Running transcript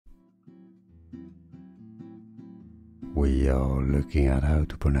We are looking at how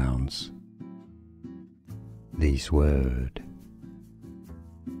to pronounce this word.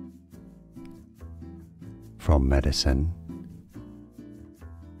 From medicine,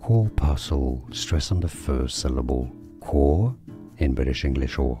 corpuscle, stress on the first syllable, core in British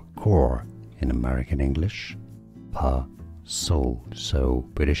English or core in American English, soul, so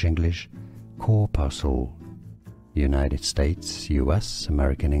British English, corpuscle, United States, US,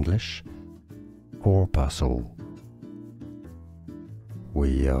 American English, corpuscle.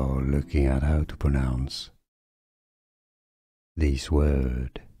 We are looking at how to pronounce this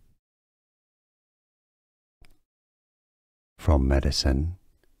word. From medicine,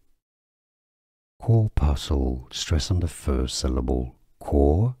 corpuscle, stress on the first syllable,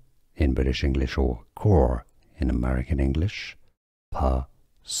 core in British English or core in American English,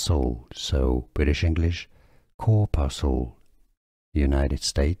 soul, so British English, corpuscle, United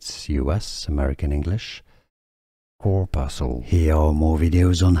States, US, American English, corpuscle. Here are more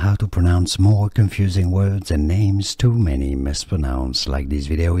videos on how to pronounce more confusing words and names too many mispronounced. Like this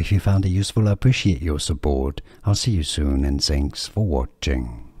video if you found it useful. I appreciate your support. I'll see you soon and thanks for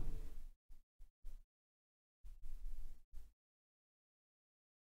watching.